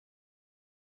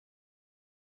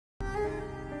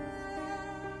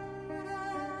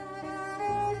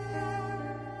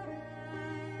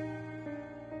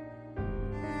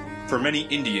For many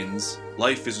Indians,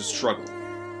 life is a struggle.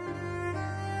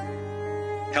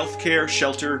 Healthcare,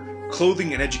 shelter,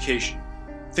 clothing, and education,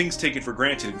 things taken for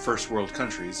granted in first world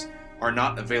countries, are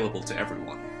not available to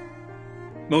everyone.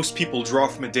 Most people draw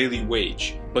from a daily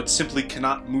wage, but simply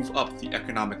cannot move up the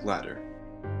economic ladder.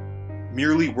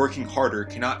 Merely working harder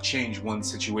cannot change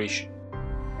one's situation.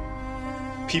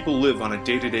 People live on a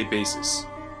day-to-day basis.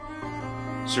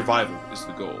 Survival is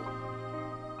the goal.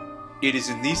 It is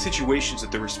in these situations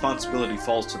that the responsibility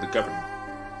falls to the government.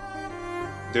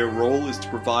 Their role is to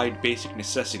provide basic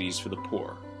necessities for the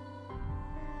poor.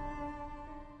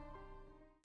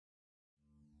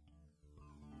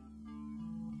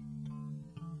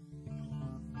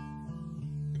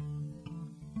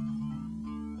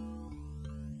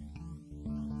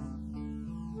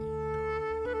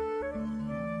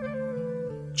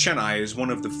 Chennai is one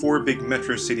of the 4 big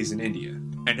metro cities in India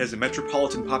and has a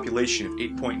metropolitan population of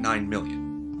 8.9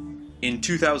 million. In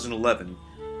 2011,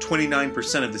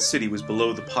 29% of the city was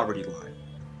below the poverty line.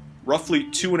 Roughly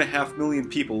 2.5 million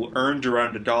people earned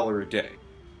around $1 a day.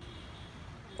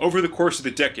 Over the course of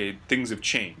the decade, things have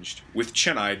changed, with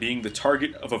Chennai being the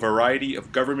target of a variety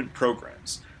of government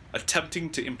programs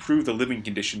attempting to improve the living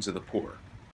conditions of the poor.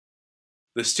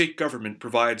 The state government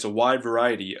provides a wide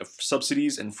variety of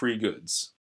subsidies and free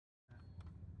goods.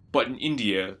 But in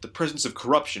India, the presence of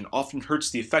corruption often hurts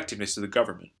the effectiveness of the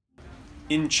government.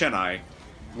 In Chennai,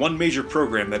 one major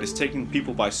program that is taking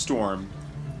people by storm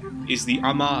is the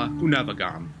Amma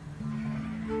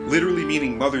literally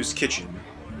meaning Mother's Kitchen.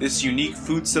 This unique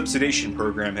food subsidization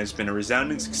program has been a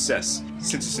resounding success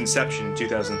since its inception in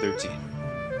 2013.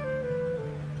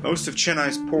 Most of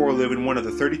Chennai's poor live in one of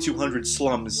the 3,200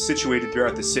 slums situated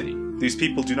throughout the city. These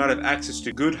people do not have access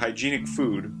to good, hygienic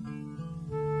food.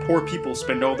 Poor people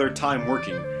spend all their time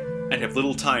working and have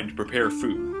little time to prepare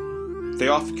food. They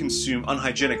often consume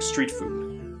unhygienic street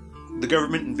food. The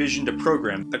government envisioned a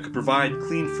program that could provide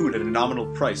clean food at a nominal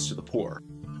price to the poor.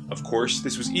 Of course,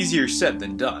 this was easier said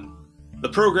than done. The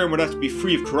program would have to be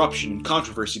free of corruption and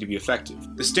controversy to be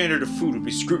effective. The standard of food would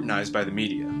be scrutinized by the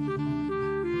media.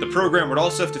 The program would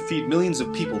also have to feed millions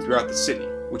of people throughout the city,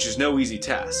 which is no easy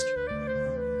task.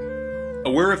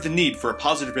 Aware of the need for a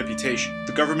positive reputation,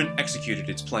 the government executed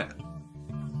its plan.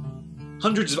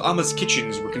 Hundreds of Amma's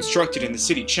kitchens were constructed in the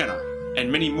city Chennai,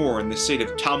 and many more in the state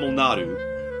of Tamil Nadu.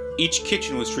 Each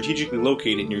kitchen was strategically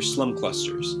located near slum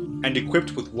clusters, and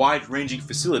equipped with wide-ranging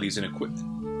facilities and equipment.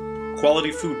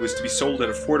 Quality food was to be sold at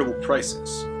affordable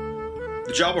prices.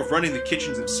 The job of running the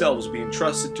kitchens themselves would be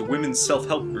entrusted to women's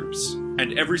self-help groups,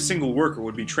 and every single worker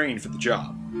would be trained for the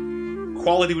job.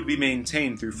 Quality would be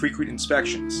maintained through frequent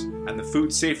inspections, and the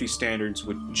food safety standards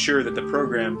would ensure that the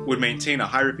program would maintain a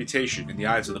high reputation in the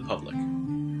eyes of the public.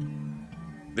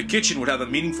 The kitchen would have a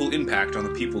meaningful impact on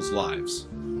the people's lives.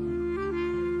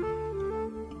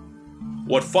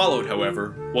 What followed,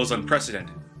 however, was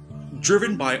unprecedented.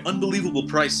 Driven by unbelievable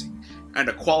pricing and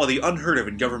a quality unheard of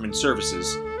in government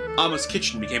services, Amma's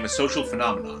kitchen became a social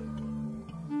phenomenon.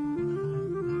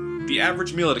 The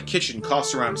average meal at a kitchen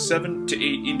costs around 7 to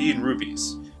 8 Indian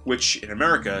rupees, which, in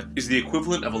America, is the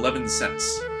equivalent of 11 cents.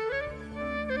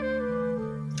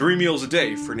 3 meals a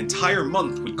day for an entire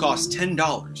month would cost $10.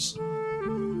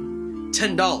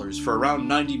 $10 for around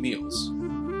 90 meals.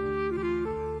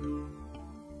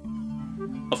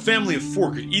 A family of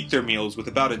 4 could eat their meals with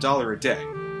about $1 a day.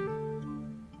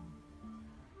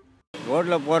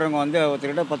 ரோட்டில் போகிறவங்க வந்து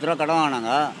ஒருத்தர்கிட்ட 10 ரூபா கடன்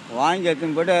வாங்கினாங்க வாங்கி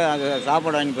எடுத்துன்னு போய்ட்டு அது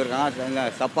சாப்பாடு வாங்கி போயிருக்காங்க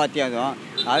சப்பாத்தி அதுவும்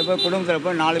அது போய் குடும்பத்தில்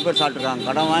போய் 4 பேர் சாப்பிட்ருக்காங்க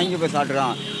கடன் வாங்கி போய்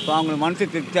சாப்பிட்ருக்காங்க இப்போ அவங்களுக்கு மனசு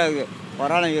திருப்தியாகுது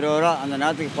பரவாயில்ல 20 ரூபா அந்த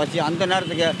நேரத்துக்கு பசி அந்த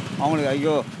நேரத்துக்கு அவங்களுக்கு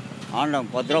ஐயோ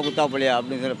ஆண்டம் 10 ரூபா குத்தா போலியா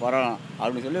அப்படின்னு சொல்லி பரவாயில்ல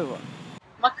அப்படின்னு சொல்லி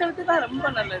மக்களுக்கு தான் ரொம்ப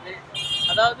நல்லது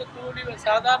அதாவது கூலி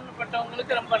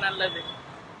சாதாரணப்பட்டவங்களுக்கு ரொம்ப நல்லது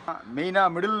மெயினாக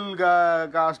மிடில்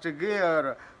காஸ்ட்டுக்கு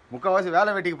முக்கால்வாசி வேலை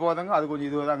வெட்டிக்கு போகிறவங்க அது கொஞ்சம்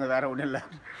இதுதாங்க வேறு ஒன்றும் இல்லை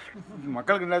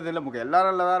மக்களுக்கு என்னது இல்லை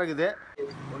எல்லாரும் நல்லா தான் இருக்குது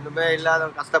ஒன்றுமே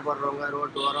இல்லாதவங்க கஷ்டப்படுறவங்க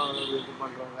ரோட்டு ஓரம் இது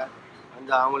பண்ணுறவங்க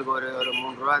வந்து அவங்களுக்கு ஒரு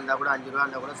 3 ரூபா இருந்தால் கூட 5 ரூபா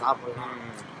இருந்தால் கூட சாப்பிடலாம்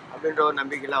அப்படின்ற ஒரு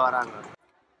நம்பிக்கையில் வராங்க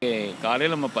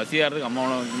காலையில் நம்ம பசியாகிறதுக்கு அம்மா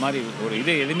உணவு மாதிரி ஒரு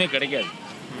இது எதுவுமே கிடைக்காது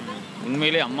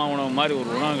உண்மையிலே அம்மா உணவு மாதிரி ஒரு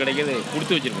உணவு கிடைக்கிறது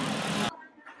கொடுத்து வச்சுருக்கோம்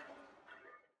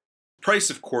Price,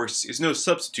 of course, is no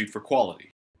substitute for quality.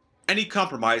 Any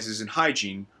compromises in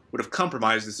hygiene would have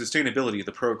compromised the sustainability of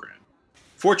the program.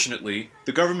 Fortunately,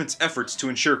 the government's efforts to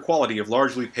ensure quality have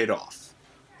largely paid off.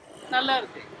 நல்லா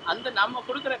இருக்கு அந்த நம்ம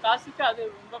கொடுக்குற காசுக்கு அது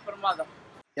ரொம்ப பிரமாதம்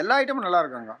எல்லா ஐட்டமும் நல்லா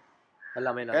இருக்குங்க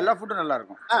எல்லாமே எல்லா ஃபுட்டும் நல்லா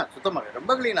இருக்கும் சுத்தமாக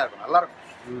ரொம்ப க்ளீனாக இருக்கும் நல்லா இருக்கும்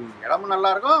இடமும்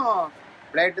நல்லா இருக்கும்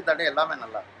பிளேட்டு தட்டு எல்லாமே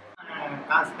நல்லா இருக்கும்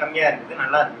காசு கம்மியாக இருக்குது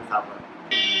நல்லா இருக்குது சாப்பாடு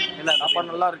சாப்பாடு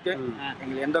நல்லா இருக்கு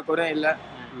எங்களுக்கு எந்த குறையும் இல்லை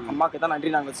அம்மாக்கு தான் நன்றி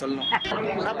நாங்கள் சொல்லணும்.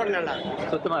 சாப்பாடு நல்லா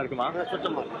சுத்தமாக இருக்குமா?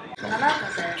 சுத்தமாக நல்லா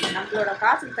இருக்கும் சார். நம்மளோட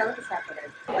காசுக்கு தவிர்த்து சாப்பிட்றது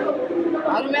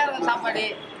அருமையாக இருக்கும். சாப்பாடு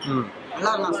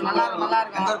நல்லா இருக்கும். நல்லா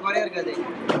இருக்கும். எந்த ஒரு குறையும் இருக்காது.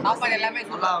 சாப்பாடு எல்லாமே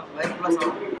நல்லா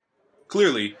வயிறு.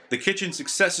 Clearly, the kitchen's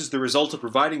success is the result of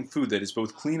providing food that is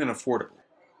both clean and affordable.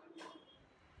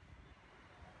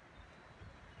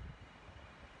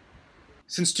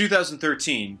 Since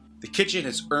 2013, the kitchen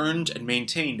has earned and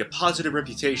maintained a positive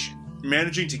reputation,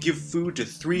 managing to give food to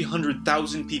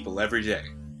 300,000 people every day.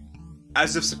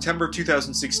 As of September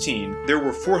 2016, there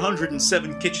were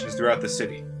 407 kitchens throughout the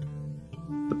city.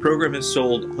 The program has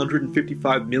sold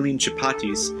 155 million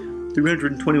chapatis,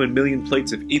 321 million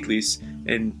plates of idlis,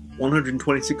 and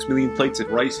 126 million plates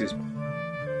of rices.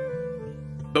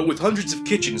 But with hundreds of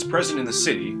kitchens present in the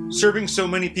city, serving so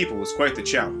many people was quite the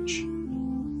challenge.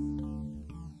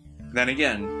 Then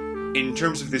again, in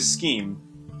terms of this scheme,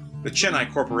 the Chennai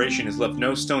Corporation has left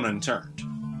no stone unturned.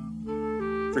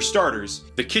 For starters,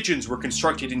 the kitchens were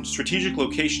constructed in strategic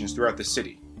locations throughout the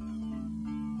city.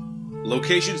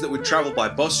 Locations that would travel by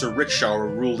bus or rickshaw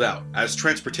were ruled out, as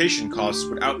transportation costs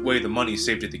would outweigh the money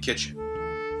saved at the kitchen.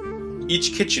 Each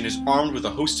kitchen is armed with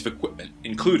a host of equipment,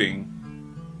 including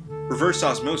reverse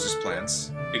osmosis plants,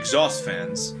 exhaust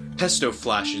fans, pesto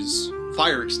flashes,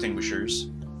 fire extinguishers,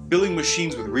 billing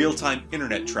machines with real-time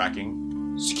internet tracking,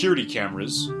 security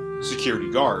cameras, security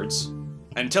guards,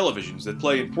 and televisions that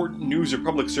play important news or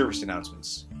public service announcements.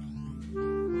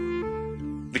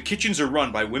 The kitchens are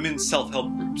run by women's self-help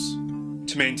groups.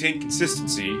 To maintain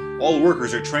consistency, all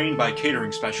workers are trained by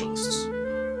catering specialists.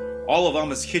 All of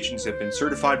Amma's kitchens have been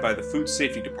certified by the Food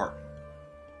Safety Department.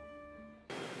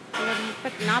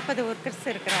 40 workers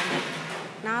இருக்கிறாங்க.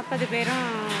 40 பேரும்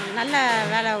நல்ல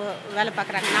வேலை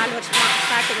பார்க்குறாங்க. 4 வருஷமாக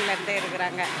ஸ்டார்டிங்லேருந்தே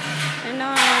இருக்கிறாங்க.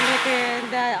 இன்னும் எங்களுக்கு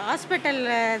இந்த ஹாஸ்பிட்டல்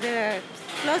இது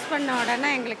க்ளோஸ் பண்ண உடனே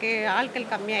எங்களுக்கு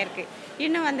ஆட்கள் கம்மியாக இருக்குது.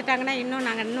 இன்னும் வந்துட்டாங்கன்னா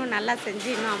நாங்கள் இன்னும் நல்லா செஞ்சு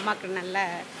இன்னும் அம்மாவுக்கு நல்ல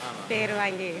பேர்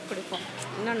வாங்கி கொடுப்போம்.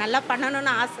 இன்னும் நல்லா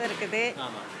பண்ணணும்னு ஆசை இருக்குது.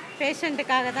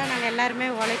 பேஷண்ட்டுக்காக தான் நாங்கள் எல்லாருமே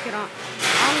உழைக்கிறோம்.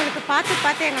 அவங்களுக்கு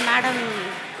பார்த்து எங்கள் மேடம்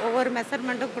ஒவ்வொரு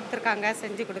மெஷர்மெண்ட்டும் கொடுத்துருக்காங்க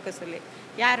செஞ்சு கொடுக்க சொல்லி.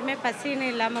 யாருமே பசின்னு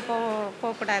இல்லாமல்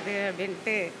போகக்கூடாது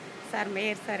அப்படின்ட்டு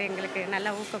மேயர் சார் எங்களுக்கு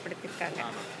நல்லா ஊக்கப்படுத்தியிருக்காங்க.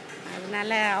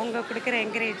 அதனால் அவங்க கொடுக்குற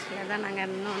என்கரேஜில் தான் நாங்கள்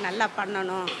இன்னும் நல்லா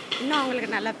பண்ணணும், இன்னும் அவங்களுக்கு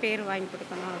நல்ல பேர் வாங்கி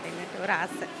கொடுக்கணும் அப்படின்ட்டு ஒரு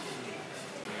ஆசை.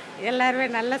 எல்லாருமே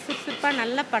நல்லா சுறுசுறுப்பாக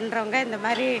நல்லா பண்ணுறவங்க. இந்த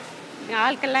மாதிரி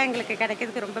ஆட்கள்லாம் எங்களுக்கு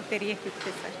கிடைக்கிறதுக்கு ரொம்ப பெரிய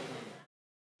gift sir.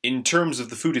 In terms of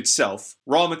the food itself,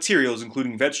 raw materials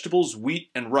including vegetables, wheat,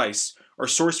 and rice are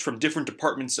sourced from different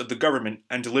departments of the government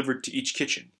and delivered to each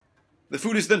kitchen. The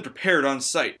food is then prepared on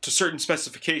site to certain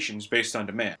specifications based on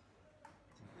demand.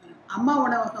 அம்மா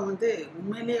உணவகம்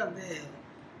உண்மையிலேயே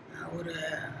ஒரு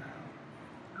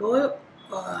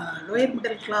lower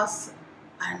middle class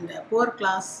and poor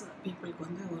class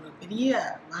பீப்புளுக்கு ஒரு பெரிய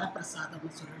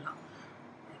வரப்பிரசாதம்னு சொல்லலாம்.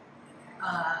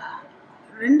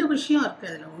 2 விஷயம்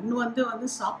இருக்குது அதில். ஒன்று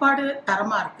சாப்பாடு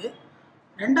தரமாக இருக்குது,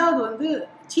 2வது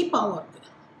சீப்பாகவும் இருக்குது,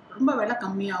 ரொம்ப விலை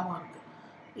கம்மியாகவும் இருக்குது.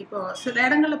 இப்போ சில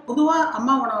இடங்களில் பொதுவாக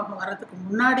அம்மா உணவகம் வர்றதுக்கு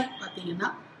முன்னாடி பார்த்திங்கன்னா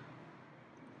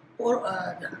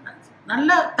நல்ல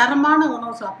தரமான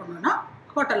உணவு சாப்பிட்ணுன்னா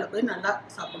ஹோட்டலில் போய் நல்லா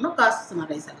சாப்பிட்ணும், காசு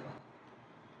நிறைய செலவாகும்.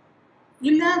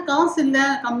 இல்லை காசு இல்லை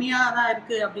கம்மியாக தான்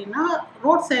இருக்குது அப்படின்னா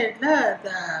ரோட் சைடில்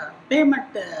இந்த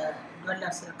பேமெண்ட்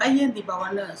ஜுவல்லர்ஸ் கையேந்தி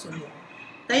பவன்னு சொல்லுவோம்.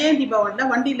 கையேந்தி பவனில்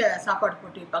வண்டியில் சாப்பாடு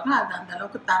போட்டு வைப்பாங்க. அது அந்த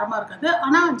அளவுக்கு தரமாக இருக்காது.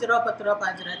 ஆனால் 5 ரூபா 10 ரூபா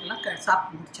 15 ரூபாய்க்கெல்லாம்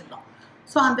சாப்பிட்டு முடிச்சிடலாம்.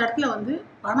 ஸோ அந்த இடத்துல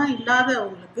பணம்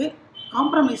இல்லாதவங்களுக்கு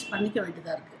காம்ப்ரமைஸ் பண்ணிக்க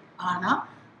வேண்டியதாக இருக்குது. ஆனால்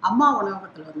அம்மா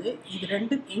உணவகத்தில் இது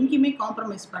 2 எங்கேயுமே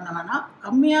காம்ப்ரமைஸ் பண்ண வேணாம்.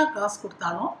 கம்மியாக காசு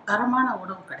கொடுத்தாலும் தரமான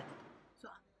உணவு கிடைக்கும்.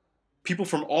 People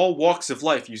from all walks of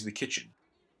life use the kitchen.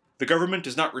 The government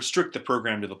does not restrict the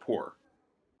program to the poor.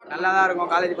 நல்லா தான்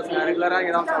இருக்கும். காலேஜ் பசங்க ரெகுலராக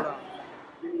இங்கே தான் சாப்பிடுவோம்.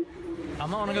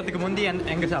 அம்மா உணவகத்துக்கு முந்தி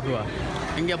எங்கே சாப்பிடுவா?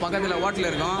 இங்கே பக்கத்தில் ஹோட்டல்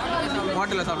இருக்கும்,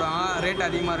 ஹோட்டலில் சாப்பிடுவாங்க. ரேட்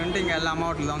அதிகமாக இருக்குன்ட்டு இங்கே எல்லா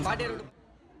ஹோட்டலில் தான்.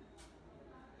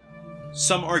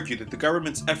 Some argue that the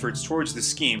government's efforts towards this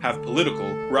scheme have political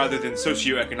rather than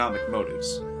socio-economic motives.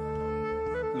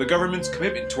 The government's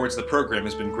commitment towards the program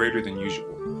has been greater than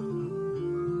usual.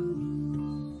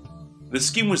 The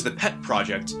scheme was the pet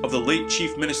project of the late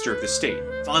Chief Minister of the state,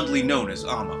 fondly known as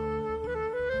Amma.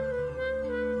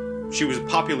 She was a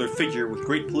popular figure with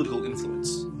great political influence.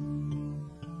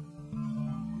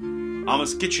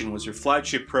 Amma's Kitchen was her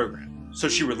flagship program, so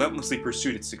she relentlessly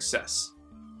pursued its success.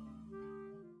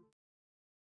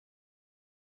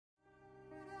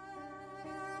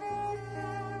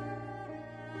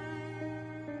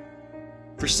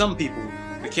 For some people,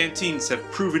 the canteens have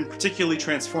proven particularly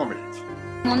transformative.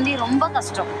 முந்தி ரொம்ப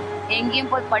கஷ்டம், எங்கேயும்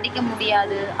போய் படிக்க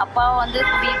முடியாது. அப்பா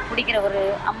குடிக்கிறவரு,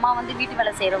 அம்மா வீட்டு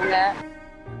வேலை செய்கிறவங்க.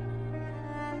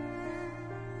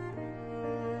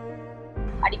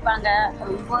 அடிப்பாங்க,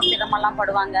 ரொம்ப சிரமம்லாம்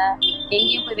படுவாங்க.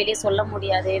 எங்கேயும் போய் வெளியே சொல்ல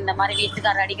முடியாது. இந்த மாதிரி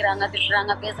வீட்டுக்காரர் அடிக்கிறாங்க,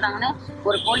 திட்டுறாங்க, பேசுகிறாங்கன்னு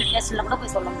ஒரு போலீஸ் ஸ்டேஷனில் கூட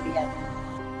போய் சொல்ல முடியாது.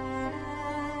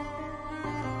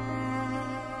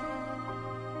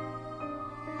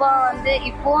 இப்போ வந்து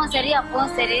இப்போவும் சரி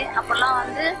அப்பவும் சரி அப்போல்லாம்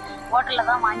வந்து ஹோட்டலில்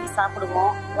தான் வாங்கி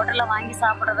சாப்பிடுவோம். ஹோட்டலில் வாங்கி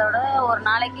சாப்பிட்றத விட ஒரு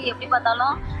நாளைக்கு எப்படி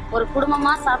பார்த்தாலும் ஒரு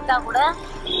குடும்பமாக சாப்பிட்டா கூட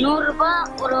 100 ரூபா,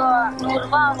 ஒரு 100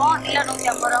 ரூபா ஆகும், இல்லை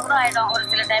 150 ரூபா கூட ஆகிடும் ஒரு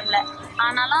சில டைமில்.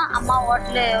 ஆனாலும் அம்மா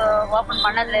ஹோட்டலு ஓப்பன்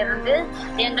பண்ணதுலேருந்து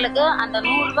எங்களுக்கு அந்த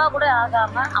 100 ரூபா கூட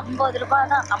ஆகாமல் 50 ரூபா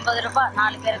தான். 50 ரூபா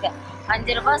 4 பேருக்கு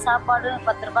 5 ரூபா சாப்பாடு,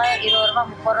 10 ரூபா, 20 ரூபா,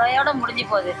 30 ரூபாயோட முடிஞ்சு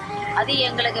போகுது. அது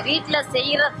எங்களுக்கு வீட்டில்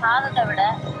செய்கிற சாதத்தை விட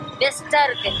பெஸ்ட்டாக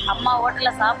இருக்குது. அம்மா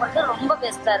ஹோட்டலில் சாப்பிட்றது ரொம்ப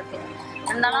பெஸ்ட்டாக இருக்குது.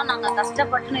 இருந்தாலும் நாங்கள்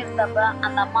கஷ்டப்பட்டுன்னு இருந்தப்ப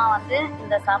அந்த அம்மா வந்து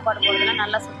இந்த சாப்பாடு போடுறதுல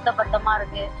நல்லா சுத்தபத்தமாக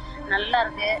இருக்குது, நல்லா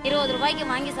இருக்குது. 20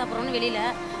 ரூபாய்க்கு வாங்கி சாப்பிட்றோன்னு வெளியில்,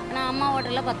 ஆனால் அம்மா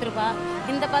ஹோட்டலில் 10 ரூபா.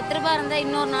 இந்த 10 ரூபா இருந்தால்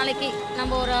இன்னொரு நாளைக்கு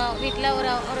நம்ம ஒரு வீட்டில்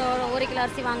ஒரு ஒரு 1 கிலோ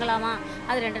அரிசி வாங்கலாமா,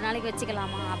 அது 2 நாளைக்கு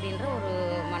வச்சுக்கலாமா அப்படின்ற ஒரு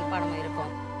மனப்பாடம்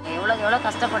இருக்கும். எவ்வளோ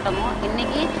கஷ்டப்பட்டோமோ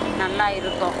இன்றைக்கி நல்லா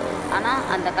இருக்கும். ஆனால்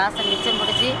அந்த காசை மிச்சம்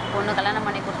பிடிச்சி பொண்ணு கல்யாணம்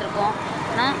பண்ணி கொடுத்துருக்கோம்.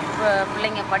 ஆனால்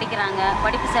பிள்ளைங்க படிக்கிறாங்க,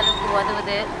 படிப்பு செலவுக்கு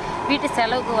உதவுது, வீட்டு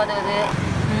செலவுக்கு உதவுது.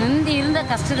 முந்தி இருந்த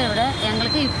கஷ்டத்தை விட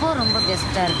எங்களுக்கு இப்போது ரொம்ப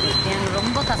பெஸ்ட்டாக இருக்குது. எங்களுக்கு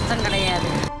ரொம்ப கஷ்டம்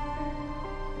கிடையாது.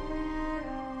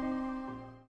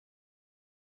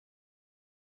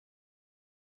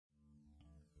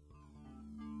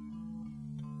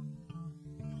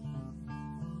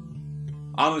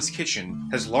 Amma's kitchen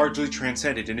has largely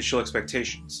transcended initial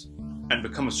expectations and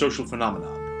become a social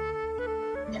phenomenon.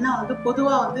 ஏன்னா வந்து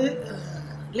பொதுவாக வந்து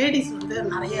லேடிஸ் வந்து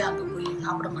நிறைய அங்கே போய்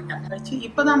சாப்பிட மாட்டாங்க.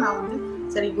 இப்போ தான் நான் வந்து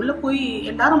சரி உள்ளே போய்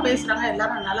எல்லாரும் பேசுகிறாங்க,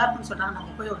 எல்லாரும் நல்லா இருக்குன்னு சொல்கிறாங்க,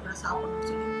 நம்ம போய் ஒரு தடவை சாப்பிடணும்னு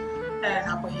சொல்லி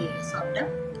நான் போய்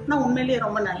சாப்பிட்டேன். ஆனால் உண்மையிலேயே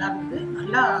ரொம்ப நல்லா இருந்தது,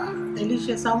 நல்லா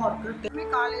டெலிஷியஸாகவும் இருக்குது.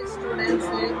 College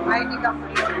students, IT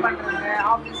company work பண்ணுறாங்க,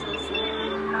 ஆஃபீஸர்ஸு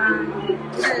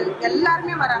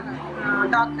எல்லாருமே வராங்க.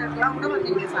 டாக்டர்லாம் கூட வந்து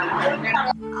இங்கே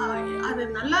சாப்பிட்றாங்க. அது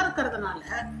நல்லா இருக்கிறதுனால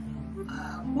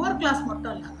புவர் கிளாஸ்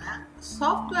மட்டும் இல்லாமல்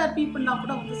சாஃப்ட்வேர் பீப்புளெலாம்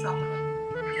கூட வந்து சாப்பிட்றாங்க.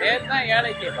 பேர் தான்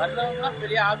ஏழைக்கு, வர்றவங்கலாம்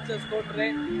பெரிய ஆஃபீஸர்ஸ் கோட்ரு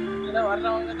இதெல்லாம்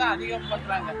வர்றவங்க தான் அதிகம்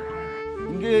பண்ணுறாங்க.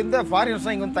 இங்கே இந்த ஃபாரினர்ஸ்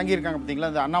தான் இங்கே வந்து தங்கியிருக்காங்க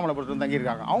பார்த்தீங்களா, இந்த அண்ணாமலைபுரத்தில் வந்து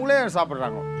தங்கியிருக்காங்க. அவங்களே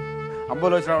சாப்பிட்றாங்க.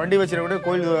 50 லட்சம் வண்டி வச்சுருக்க கூட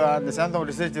கோயில் அந்த சேர்ந்த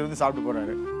ரிசர்ச் வந்து சாப்பிட்டு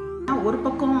போகிறாரு. ஒரு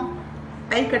பக்கம்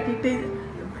டை கட்டிட்டு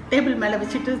டேபிள் மேலே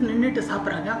வச்சுட்டு நின்றுட்டு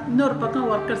சாப்பிட்றாங்க, இன்னொரு பக்கம்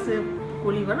ஒர்க்கர்ஸு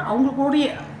கூலி வர அவங்க கூடயே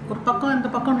ஒரு பக்கம் இந்த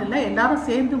பக்கம்னு இல்லை, எல்லாரும்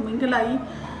சேர்ந்து மிங்கிளாகி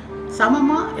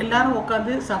சமமாக எல்லாரும்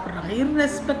உட்காந்து சாப்பிட்றாங்க,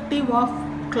 irrespective of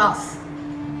class.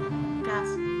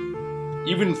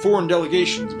 Even foreign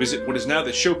delegations visit what is now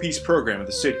the showpiece program of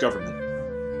the state government.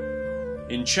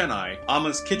 In Chennai,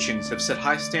 Amma's kitchens have set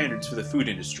high standards for the food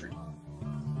industry.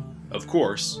 Of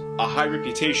course, a high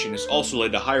reputation has also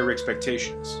led to higher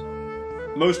expectations.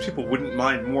 Most people wouldn't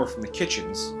mind more from the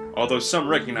kitchens, although some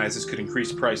recognize this could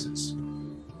increase prices.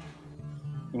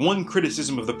 One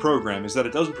criticism of the program is that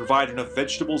it doesn't provide enough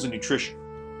vegetables and nutrition.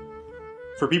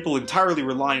 For people entirely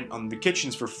reliant on the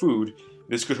kitchens for food,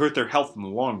 this could hurt their health in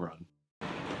the long run.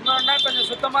 இன்னொன்னா கொஞ்சம்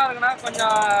சுத்தமாக இருக்குன்னா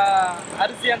கொஞ்சம்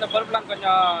அரிசி அந்த பருப்புலாம்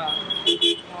கொஞ்சம்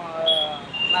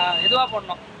இதுவாக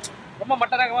போடணும், ரொம்ப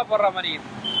மட்ட ரகமாக போடுற மாதிரி.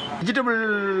 வெஜிடபிள்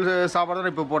சாப்பாடு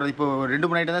தான் இப்போ போடுறது. இப்போ 2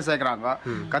 மணி ஐட்டம் தான் சேர்க்குறாங்க,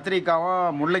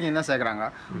 கத்திரிக்காயும் முள்ளங்கியும் தான் சேர்க்குறாங்க.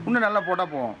 இன்னும் நல்லா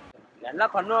போட்டால் போகும். நல்லா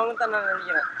பண்ணுவாங்கன்னு தான் நான்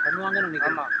நினைக்கிறேன். பண்ணுவாங்கன்னு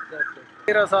நினைக்கிறேன். ஆமாம்,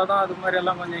 கீரை சாதம் அது மாதிரி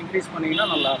எல்லாம் கொஞ்சம் இன்க்ரீஸ் பண்ணிங்கன்னா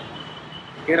நல்லாயிருக்கும்.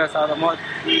 கீரை சாதமோ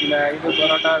இந்த இது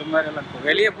பரோட்டா அது மாதிரி எல்லாம் இருக்கும்.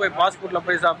 வெளியே போய் ஃபாஸ்ட் ஃபுட்டில்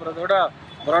போய் சாப்பிட்றத விட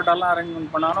பரோட்டாலாம்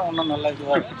அரேஞ்ச்மெண்ட் பண்ணாலும் இன்னும் நல்லா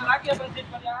இதுவாக இருக்கும்.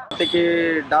 இன்னைக்கு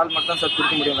டால் மட்டும் சார்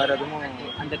கொடுக்க முடியும், வேறு எதுவும்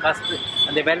அந்த காஸ்ட்டு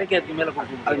அந்த விலைக்கு அதுக்கு மேலே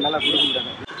கொடுக்க அது நல்லா கொடுக்க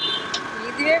முடியாது.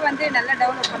 இதுவே வந்து நல்லா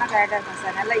டெவலப் பண்ணால் கரெக்டாக இருக்கும்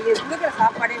சார். நல்லா இருக்கிற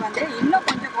சாப்பாடே வந்து இன்னும்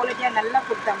கொஞ்சம் குவாலிட்டியாக நல்லா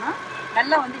கொடுத்தோம்னா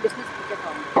நல்லா வந்து பிஸ்னஸ்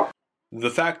கொடுத்துருப்பாங்க.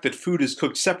 The fact that food is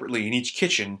cooked separately in each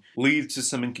kitchen leads to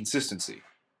some inconsistency.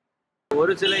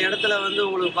 ஒரு சில இடத்துல வந்து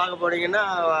உங்களுக்கு பார்க்க போனீங்கன்னா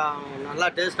நல்லா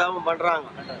டேஸ்டாகவும் பண்ணுறாங்க.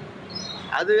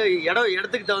 அது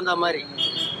இடத்துக்கு தகுந்த மாதிரி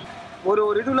ஒரு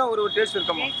இதுல ஒரு டேஸ்ட்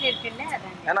இருக்குமா,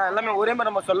 ஏன்னா எல்லாமே ஒரே மாதிரி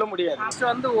நம்ம சொல்ல முடியாது. டேஸ்ட்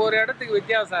வந்து ஒரு இடத்துக்கு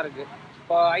வித்தியாசம் இருக்குது.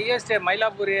 இப்போ ஹையஸ்ட்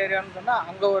மயிலாப்பூர் ஏரியான்னு சொன்னால்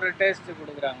அங்கே ஒரு டேஸ்ட்டு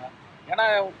கொடுக்குறாங்க. ஏன்னா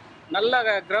நல்ல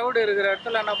க்ரௌடு இருக்கிற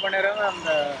இடத்துல என்ன பண்ணிடுறாங்க,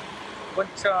 அந்த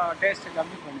கொஞ்சம் டேஸ்ட்டு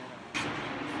கம்மி பண்ணிடுறாங்க.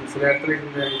 சில இடத்துல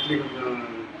இந்த இட்லி கொஞ்சம்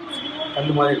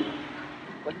கண்டு மாதிரி இருக்கும்,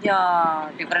 கொஞ்சம்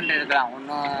டிஃப்ரெண்ட் இருக்கலாம்.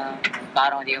 ஒன்றும்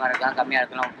காரம் அதிகமாக இருக்கலாம், கம்மியாக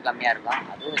இருக்கலாம், உப்பு கம்மியாக இருக்கும்.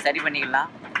 அது சரி பண்ணிக்கலாம்.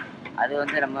 அது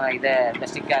வந்து நம்ம இதை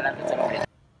ஸ்ட்ரிக்டாக எல்லாத்தையும் சொல்ல முடியாது.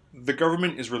 The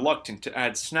government is reluctant to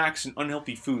add snacks and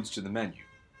unhealthy foods to the menu.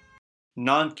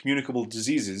 Non-communicable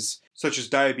diseases, such as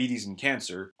diabetes and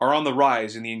cancer, are on the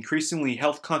rise in the increasingly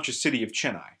health-conscious city of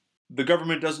Chennai. The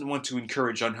government doesn't want to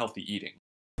encourage unhealthy eating.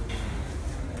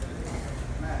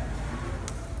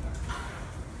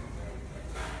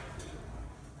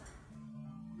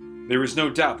 there is no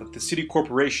doubt that the city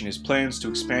corporation has plans to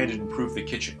expand and improve the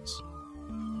kitchens.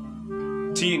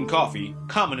 Tea and coffee,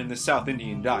 common in the South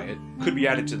Indian diet, could be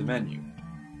added to the menu.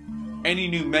 Any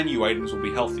new menu items will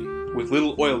be healthy, with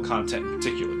little oil content in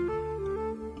particular.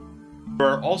 There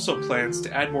are also plans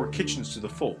to add more kitchens to the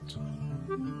fold.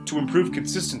 To improve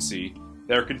consistency,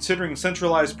 they are considering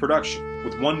centralized production,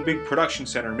 with one big production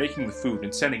center making the food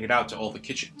and sending it out to all the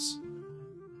kitchens.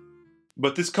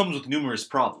 But this comes with numerous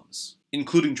problems,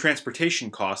 including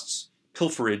transportation costs,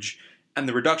 pilferage, and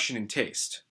the reduction in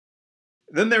taste.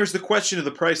 Then there is the question of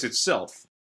the price itself.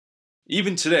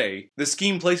 Even today, the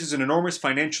scheme places an enormous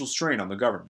financial strain on the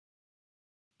government.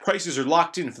 Prices are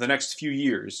locked in for the next few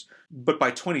years, but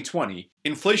by 2020,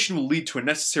 inflation will lead to a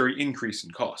necessary increase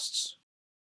in costs.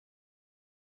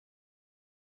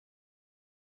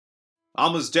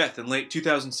 Amma's death in late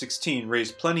 2016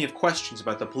 raised plenty of questions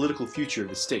about the political future of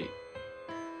the state.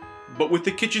 But with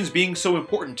the kitchens being so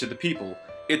important to the people,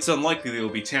 it's unlikely they will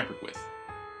be tampered with.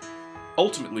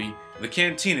 Ultimately, the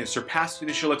cantina surpassed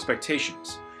initial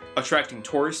expectations, attracting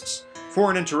tourists,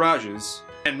 foreign entourages,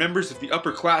 and members of the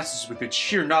upper classes with its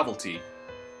sheer novelty.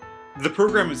 The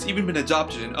program has even been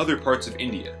adopted in other parts of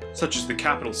India, such as the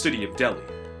capital city of Delhi.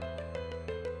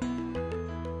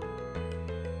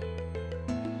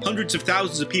 Hundreds of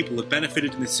thousands of people have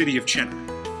benefited in the city of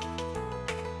Chennai.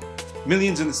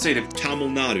 Millions in the state of Tamil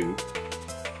Nadu.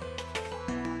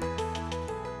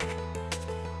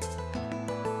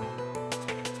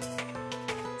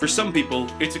 For some people,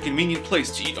 it's a convenient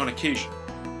place to eat on occasion.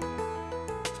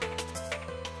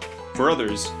 For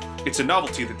others, it's a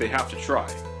novelty that they have to try.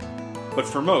 But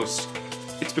for most,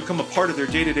 it's become a part of their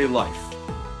day-to-day life.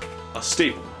 A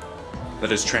staple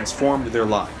that has transformed their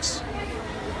lives.